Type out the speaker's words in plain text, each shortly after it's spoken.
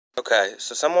Okay,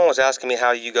 so someone was asking me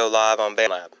how you go live on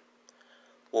Bandlab.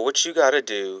 Well, what you gotta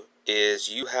do is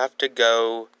you have to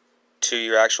go to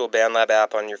your actual Bandlab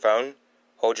app on your phone,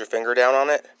 hold your finger down on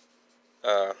it,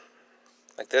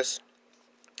 like this,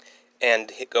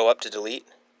 and go up to delete.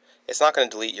 It's not going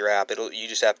to delete your app. You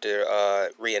just have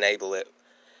to re-enable it.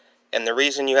 And the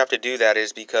reason you have to do that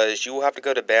is because you will have to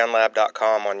go to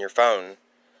bandlab.com on your phone,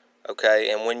 okay?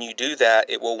 And when you do that,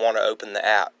 it will want to open the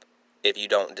app if you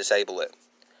don't disable it.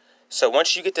 So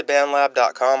once you get to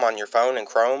bandlab.com on your phone in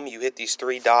Chrome, you hit these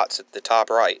three dots at the top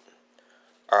right,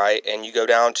 alright? And you go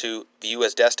down to View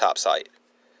as Desktop Site.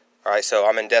 Alright, so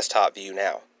I'm in Desktop View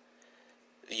now.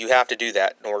 You have to do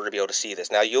that in order to be able to see this.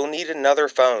 Now, you'll need another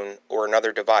phone or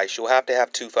another device. You'll have to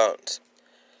have two phones.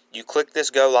 You click this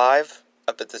Go Live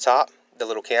up at the top, the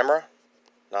little camera.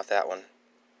 Not that one.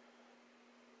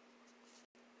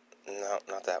 No,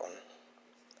 not that one.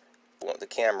 You want the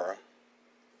camera.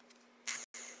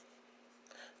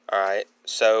 Alright,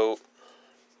 so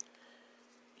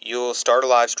you'll start a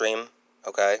live stream,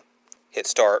 okay? Hit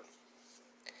start.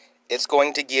 It's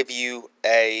going to give you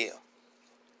a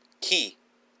key.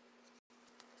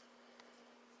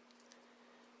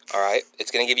 Alright, it's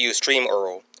going to give you a stream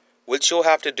URL. What you'll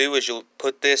have to do is you'll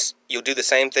do the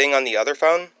same thing on the other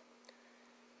phone.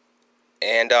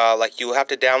 And like you'll have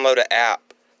to download an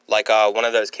app, like one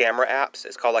of those camera apps.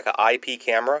 It's called like an IP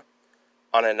camera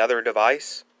on another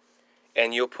device.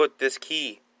 And you'll put this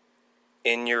key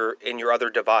in your other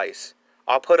device.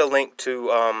 I'll put a link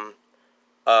to an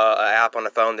app on the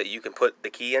phone that you can put the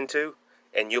key into.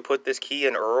 And you'll put this key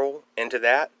and URL into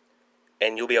that.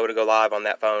 And you'll be able to go live on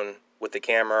that phone with the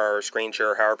camera or screen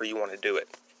share, however you want to do it.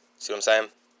 See what I'm saying?